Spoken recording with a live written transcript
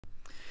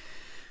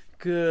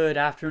Good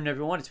afternoon,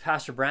 everyone. It's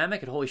Pastor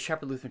Brammick at Holy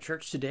Shepherd Lutheran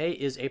Church. Today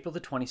is April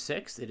the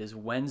 26th. It is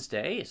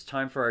Wednesday. It's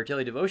time for our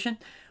daily devotion.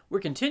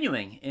 We're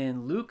continuing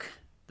in Luke,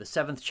 the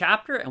 7th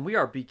chapter, and we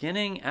are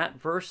beginning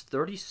at verse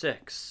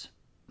 36.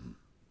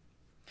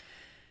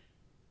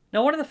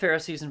 Now one of the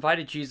Pharisees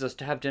invited Jesus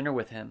to have dinner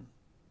with him.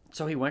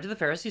 So he went to the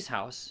Pharisee's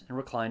house and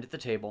reclined at the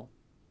table.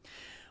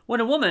 When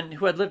a woman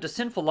who had lived a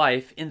sinful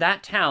life in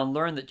that town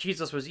learned that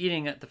Jesus was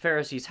eating at the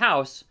Pharisee's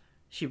house,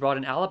 she brought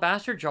an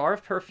alabaster jar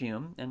of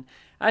perfume, and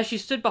as she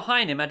stood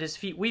behind him at his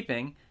feet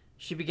weeping,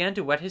 she began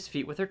to wet his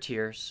feet with her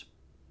tears.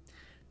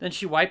 Then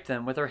she wiped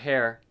them with her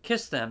hair,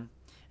 kissed them,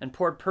 and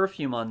poured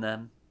perfume on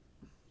them.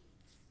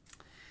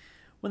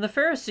 When the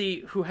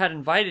Pharisee who had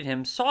invited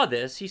him saw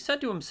this, he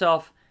said to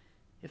himself,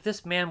 "If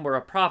this man were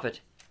a prophet,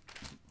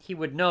 he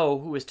would know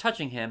who is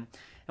touching him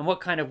and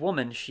what kind of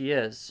woman she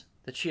is,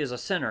 that she is a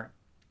sinner."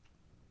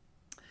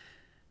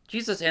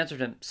 Jesus answered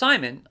him,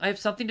 "Simon, I have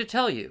something to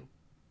tell you."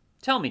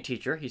 "Tell me,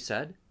 teacher," he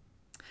said.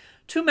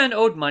 Two men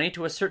owed money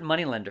to a certain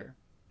moneylender.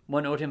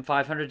 One owed him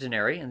 500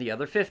 denarii and the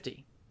other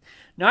 50.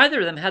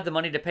 Neither of them had the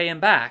money to pay him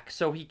back,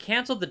 so he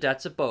canceled the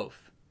debts of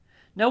both.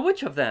 Now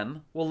which of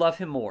them will love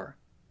him more?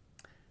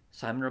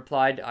 Simon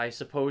replied, "I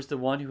suppose the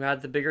one who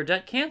had the bigger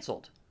debt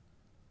canceled."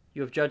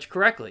 "You have judged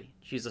correctly,"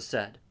 Jesus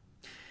said.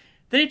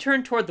 Then he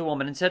turned toward the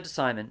woman and said to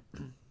Simon,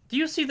 "Do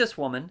you see this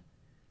woman?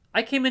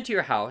 I came into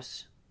your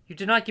house. You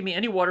did not give me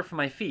any water for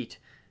my feet,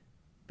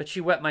 but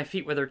she wet my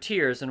feet with her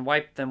tears and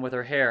wiped them with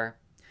her hair.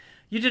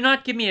 You did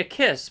not give me a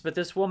kiss, but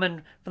this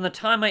woman from the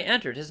time I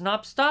entered has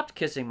not stopped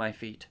kissing my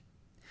feet.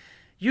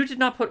 You did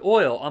not put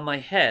oil on my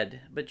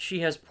head, but she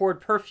has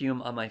poured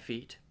perfume on my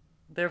feet.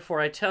 Therefore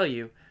I tell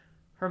you,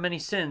 her many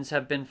sins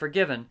have been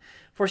forgiven,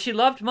 for she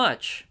loved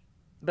much,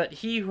 but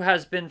he who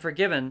has been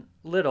forgiven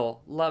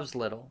little loves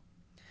little."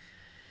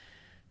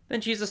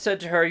 Then Jesus said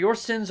to her, "Your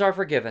sins are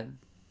forgiven."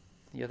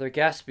 The other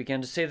guests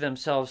began to say to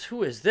themselves,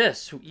 "Who is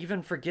this who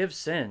even forgives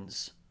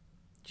sins?"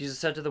 Jesus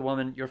said to the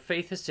woman, "Your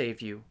faith has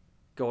saved you.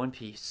 Go in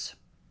peace."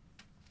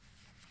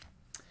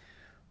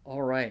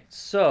 All right,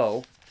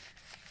 so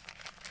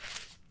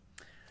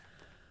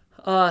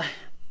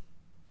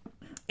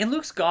in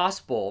Luke's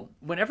gospel,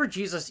 whenever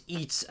Jesus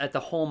eats at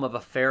the home of a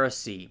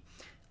Pharisee,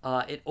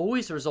 it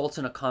always results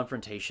in a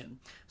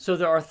confrontation. So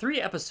there are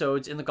 3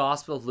 episodes in the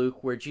Gospel of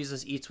Luke where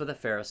Jesus eats with a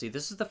Pharisee.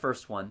 This is the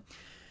first one.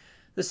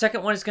 The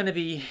second one is going to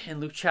be in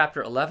Luke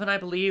chapter 11, I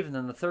believe, and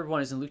then the third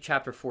one is in Luke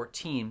chapter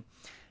 14.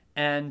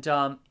 And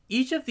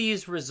each of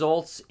these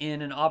results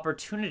in an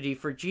opportunity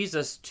for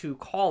Jesus to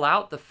call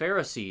out the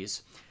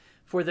Pharisees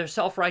for their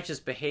self-righteous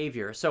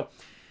behavior. So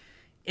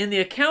in the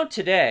account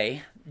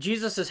today,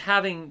 Jesus is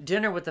having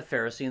dinner with the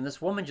Pharisee, and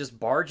this woman just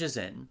barges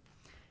in,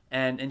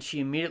 and she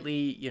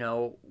immediately,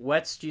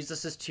 wets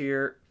Jesus'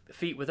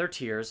 feet with her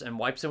tears and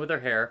wipes them with her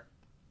hair,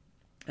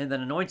 and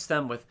then anoints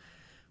them with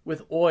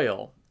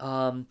oil,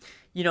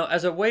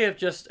 as a way of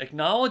just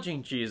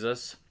acknowledging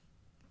Jesus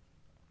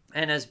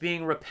and as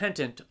being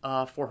repentant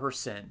for her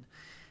sin,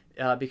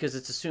 because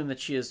it's assumed that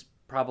she is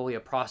probably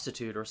a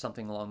prostitute or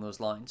something along those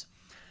lines.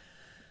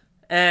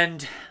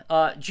 And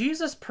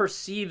Jesus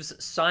perceives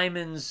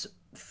Simon's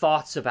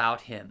thoughts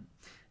about him,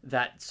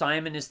 that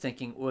Simon is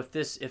thinking, well,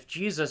 if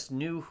Jesus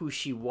knew who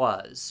she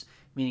was,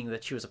 meaning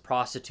that she was a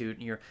prostitute,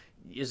 and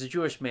as a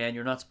Jewish man,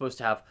 you're not supposed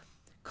to have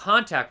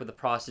contact with a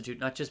prostitute,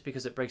 not just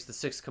because it breaks the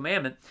 6th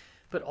commandment,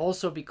 but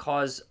also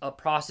because a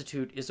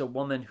prostitute is a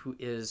woman who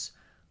is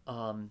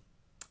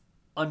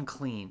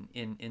unclean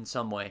in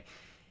some way.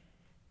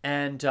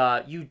 And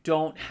you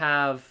don't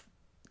have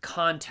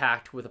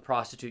contact with a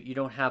prostitute. You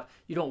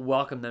don't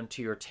welcome them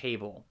to your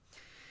table.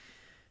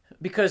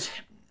 Because,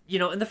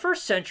 in the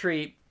first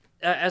century,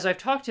 as I've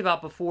talked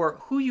about before,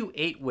 who you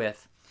ate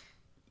with,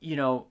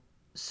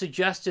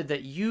 suggested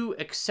that you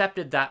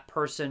accepted that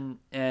person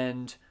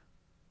and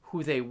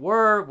who they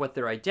were, what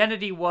their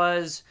identity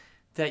was,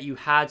 that you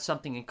had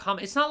something in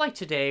common. It's not like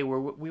today where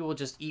we will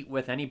just eat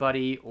with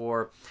anybody,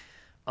 or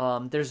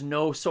there's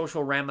no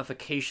social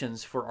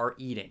ramifications for our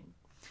eating,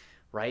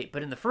 right?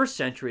 But in the first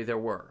century, there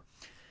were.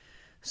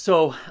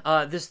 So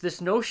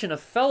this notion of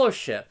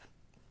fellowship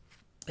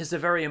is a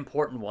very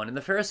important one, and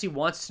the Pharisee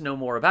wants to know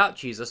more about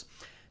Jesus.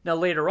 Now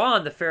later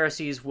on, the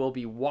Pharisees will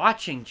be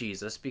watching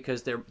Jesus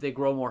because they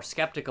grow more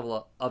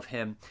skeptical of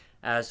him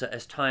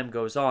as time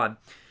goes on.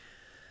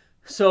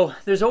 So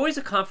there's always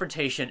a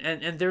confrontation,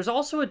 and there's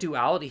also a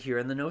duality here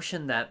in the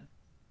notion that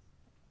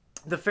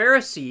the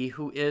Pharisee,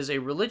 who is a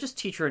religious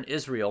teacher in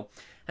Israel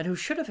and who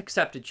should have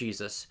accepted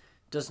Jesus,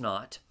 does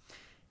not.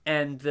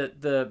 And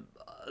the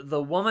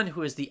woman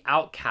who is the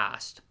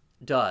outcast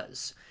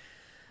does.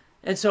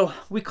 And so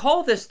we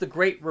call this the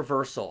great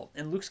reversal.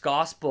 And Luke's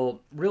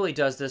gospel really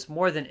does this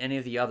more than any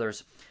of the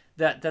others.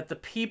 That the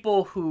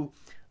people who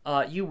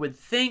you would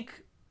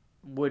think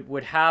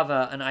would have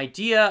an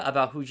idea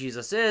about who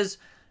Jesus is,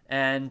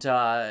 and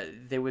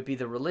they would be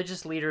the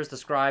religious leaders, the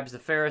scribes, the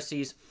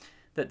Pharisees,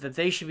 that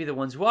they should be the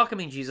ones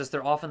welcoming Jesus.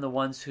 They're often the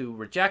ones who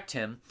reject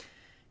him.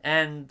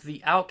 And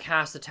the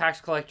outcasts, the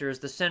tax collectors,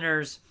 the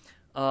sinners,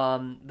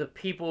 the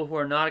people who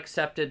are not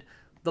accepted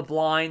the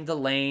blind, the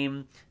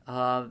lame,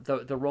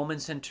 the Roman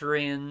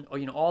centurion, or,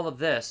 all of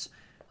this.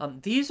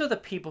 These are the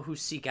people who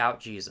seek out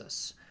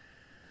Jesus.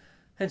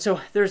 And so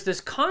there's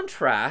this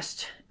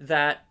contrast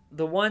that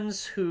the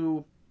ones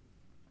who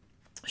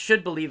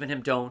should believe in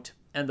him don't,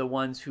 and the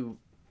ones who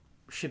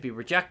should be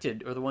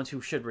rejected, or the ones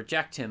who should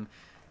reject him,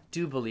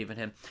 do believe in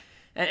him.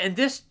 And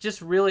this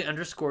just really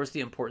underscores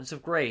the importance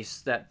of grace,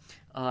 that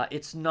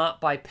it's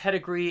not by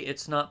pedigree,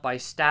 it's not by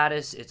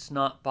status, it's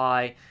not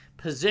by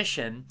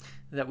position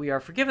that we are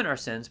forgiven our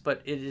sins,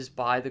 but it is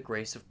by the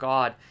grace of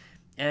God,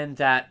 and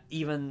that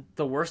even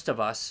the worst of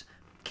us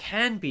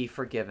can be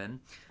forgiven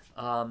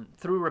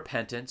through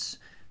repentance,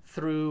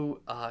 through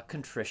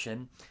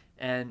contrition,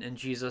 and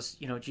Jesus,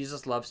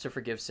 Jesus loves to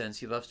forgive sins.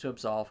 He loves to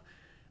absolve.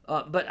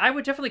 But I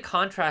would definitely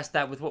contrast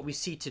that with what we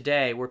see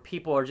today, where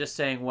people are just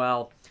saying,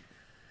 well,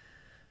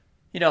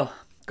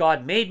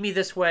 God made me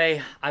this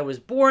way, I was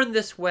born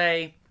this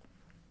way,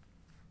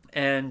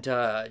 and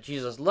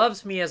Jesus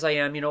loves me as I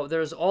am.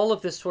 There's all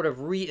of this sort of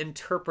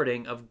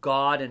reinterpreting of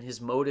God and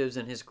his motives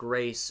and his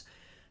grace,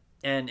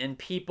 and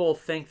people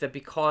think that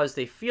because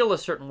they feel a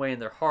certain way in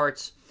their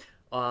hearts,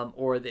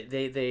 or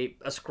they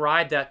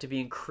ascribe that to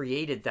being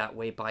created that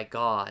way by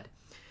God.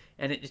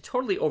 And it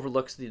totally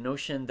overlooks the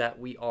notion that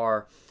we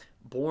are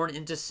born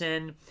into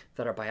sin,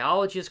 that our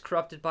biology is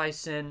corrupted by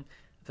sin,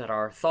 that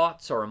our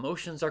thoughts, our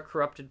emotions are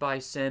corrupted by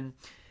sin.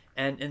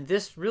 And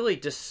this really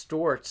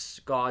distorts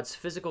God's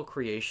physical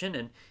creation,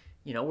 and,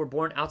 we're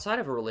born outside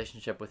of a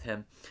relationship with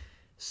him.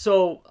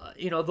 So,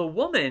 the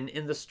woman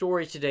in the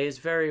story today is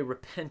very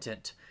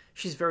repentant.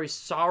 She's very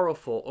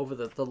sorrowful over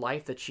the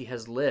life that she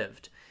has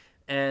lived,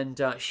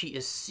 and she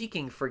is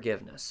seeking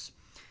forgiveness.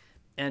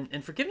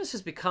 And forgiveness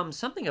has become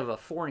something of a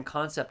foreign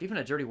concept, even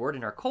a dirty word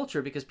in our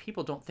culture, because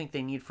people don't think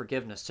they need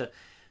forgiveness.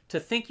 To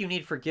think you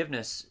need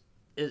forgiveness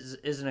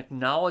is an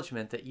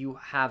acknowledgement that you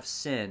have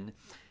sin,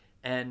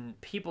 and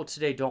people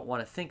today don't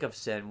want to think of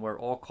sin. We're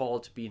all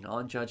called to be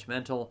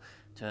non-judgmental,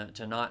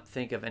 to not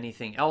think of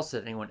anything else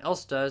that anyone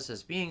else does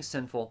as being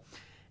sinful.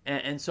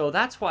 And so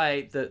that's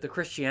why the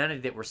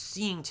Christianity that we're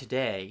seeing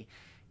today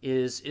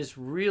is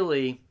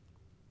really,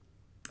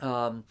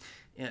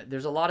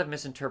 there's a lot of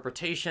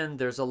misinterpretation.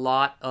 There's a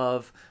lot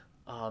of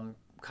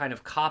kind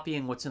of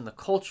copying what's in the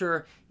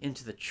culture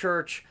into the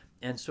church,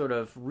 and sort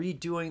of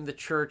redoing the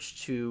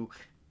church to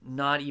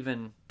not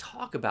even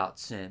talk about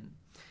sin,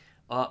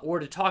 or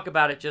to talk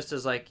about it just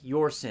as like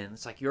your sin.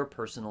 It's like your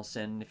personal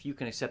sin. If you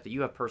can accept that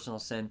you have personal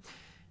sin,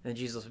 then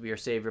Jesus will be your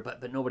savior,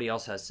 but nobody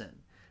else has sin.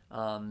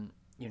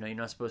 You're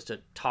not supposed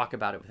to talk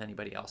about it with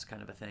anybody else,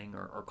 kind of a thing,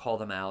 or call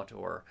them out,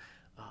 or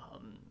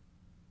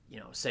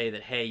say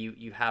that, hey,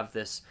 you have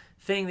this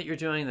thing that you're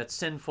doing that's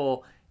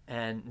sinful,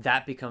 and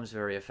that becomes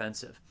very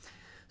offensive.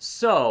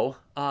 So,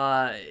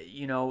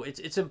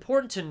 it's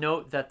important to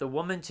note that the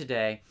woman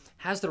today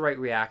has the right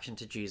reaction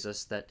to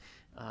Jesus, that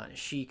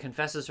she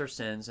confesses her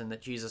sins, and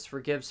that Jesus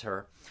forgives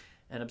her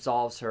and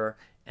absolves her,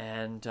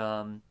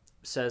 and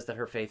says that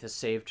her faith has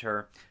saved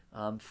her.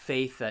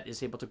 Faith that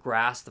is able to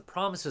grasp the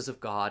promises of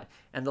God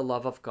and the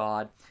love of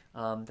God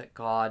that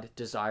God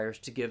desires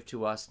to give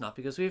to us, not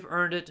because we've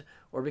earned it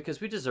or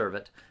because we deserve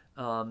it,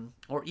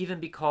 or even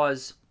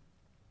because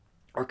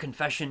our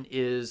confession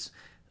is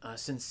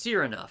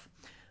sincere enough,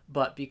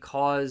 but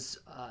because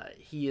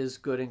he is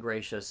good and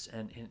gracious,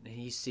 and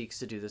he seeks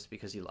to do this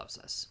because he loves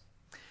us.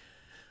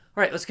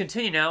 All right, let's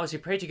continue now as we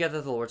pray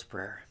together the Lord's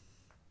Prayer.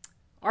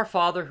 Our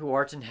Father, who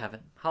art in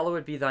heaven,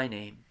 hallowed be thy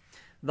name.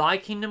 Thy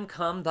kingdom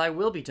come, thy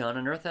will be done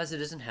on earth as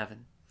it is in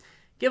heaven.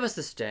 Give us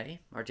this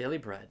day our daily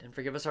bread, and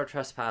forgive us our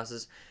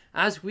trespasses,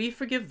 as we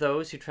forgive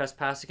those who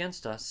trespass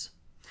against us.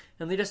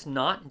 And lead us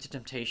not into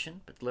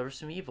temptation, but deliver us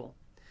from evil.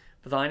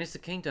 For thine is the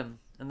kingdom,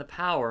 and the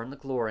power, and the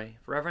glory,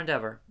 forever and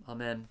ever.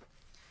 Amen.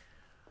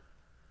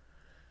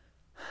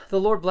 The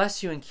Lord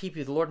bless you and keep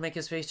you. The Lord make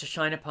his face to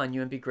shine upon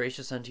you and be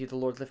gracious unto you. The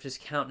Lord lift his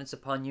countenance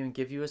upon you and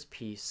give you his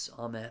peace.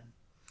 Amen.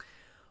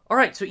 All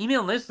right, so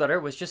email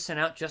newsletter was just sent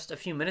out just a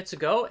few minutes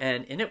ago,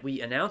 and in it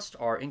we announced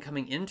our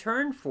incoming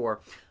intern for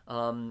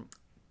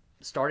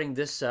starting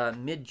this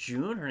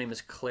mid-June. Her name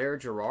is Claire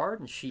Gerard,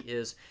 and she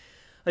is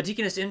a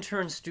deaconess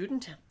intern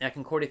student at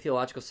Concordia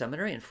Theological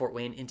Seminary in Fort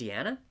Wayne,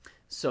 Indiana.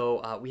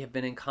 So we have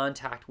been in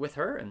contact with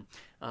her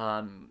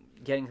and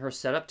getting her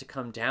set up to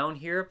come down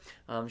here.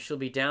 She'll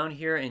be down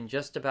here in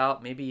just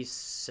about maybe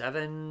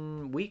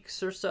 7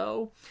 weeks or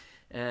so.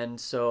 And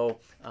so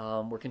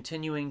we're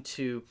continuing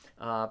to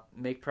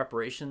make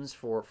preparations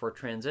for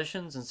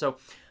transitions. And so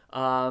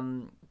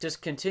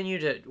just continue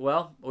to,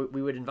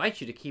 we would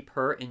invite you to keep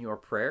her in your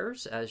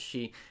prayers as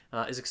she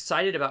is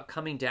excited about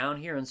coming down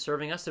here and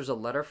serving us. There's a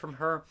letter from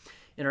her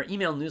in our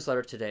email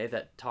newsletter today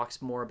that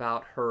talks more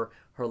about her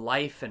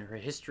life and her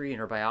history and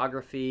her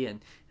biography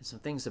and some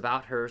things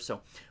about her.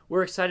 So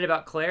we're excited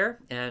about Claire,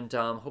 and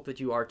hope that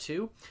you are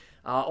too.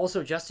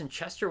 Also, Justin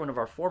Chester, one of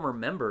our former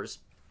members,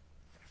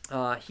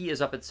 he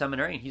is up at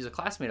seminary, and he's a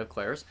classmate of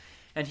Claire's,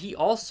 and he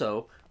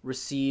also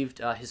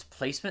received his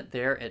placement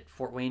there at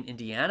Fort Wayne,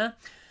 Indiana,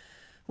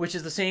 which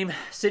is the same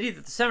city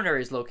that the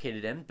seminary is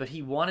located in, but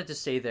he wanted to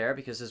stay there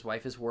because his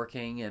wife is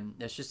working, and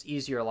it's just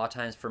easier a lot of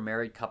times for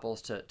married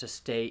couples to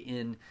stay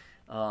in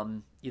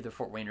either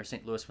Fort Wayne or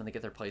St. Louis when they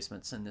get their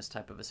placements in this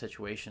type of a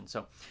situation.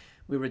 So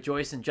we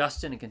rejoice in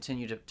Justin and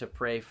continue to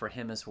pray for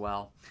him as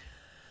well.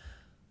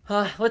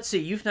 Let's see,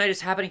 Youth Night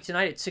is happening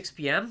tonight at 6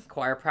 p.m.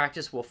 Choir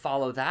practice will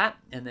follow that,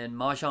 and then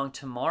Mahjong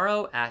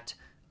tomorrow at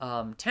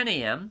 10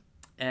 a.m.,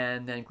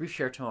 and then Grief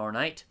Share tomorrow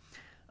night.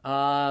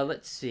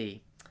 Let's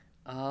see.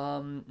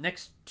 I'm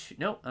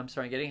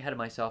getting ahead of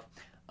myself.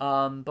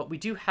 But we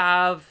do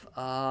have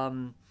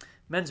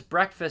men's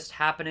breakfast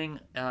happening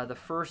the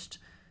first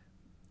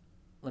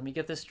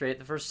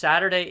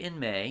Saturday in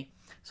May.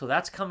 So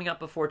that's coming up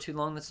before too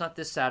long. That's not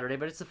this Saturday,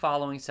 but it's the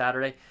following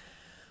Saturday.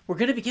 We're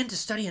going to begin to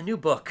study a new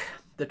book,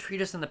 The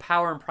Treatise on the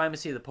Power and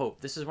Primacy of the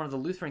Pope. This is one of the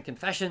Lutheran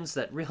confessions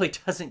that really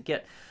doesn't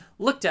get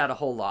looked at a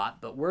whole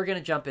lot, but we're going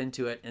to jump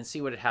into it and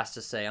see what it has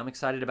to say. I'm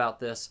excited about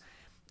this,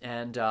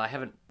 and I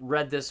haven't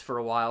read this for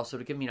a while, so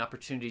to give me an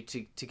opportunity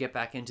to get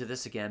back into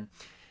this again.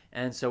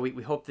 And so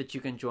we hope that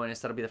you can join us.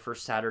 That'll be the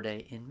first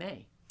Saturday in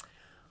May.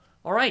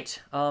 All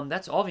right,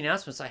 that's all the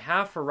announcements I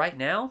have for right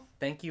now.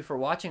 Thank you for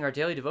watching our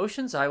daily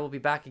devotions. I will be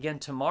back again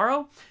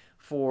tomorrow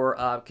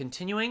for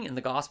continuing in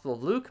the Gospel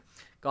of Luke.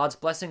 God's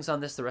blessings on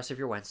this the rest of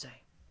your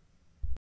Wednesday.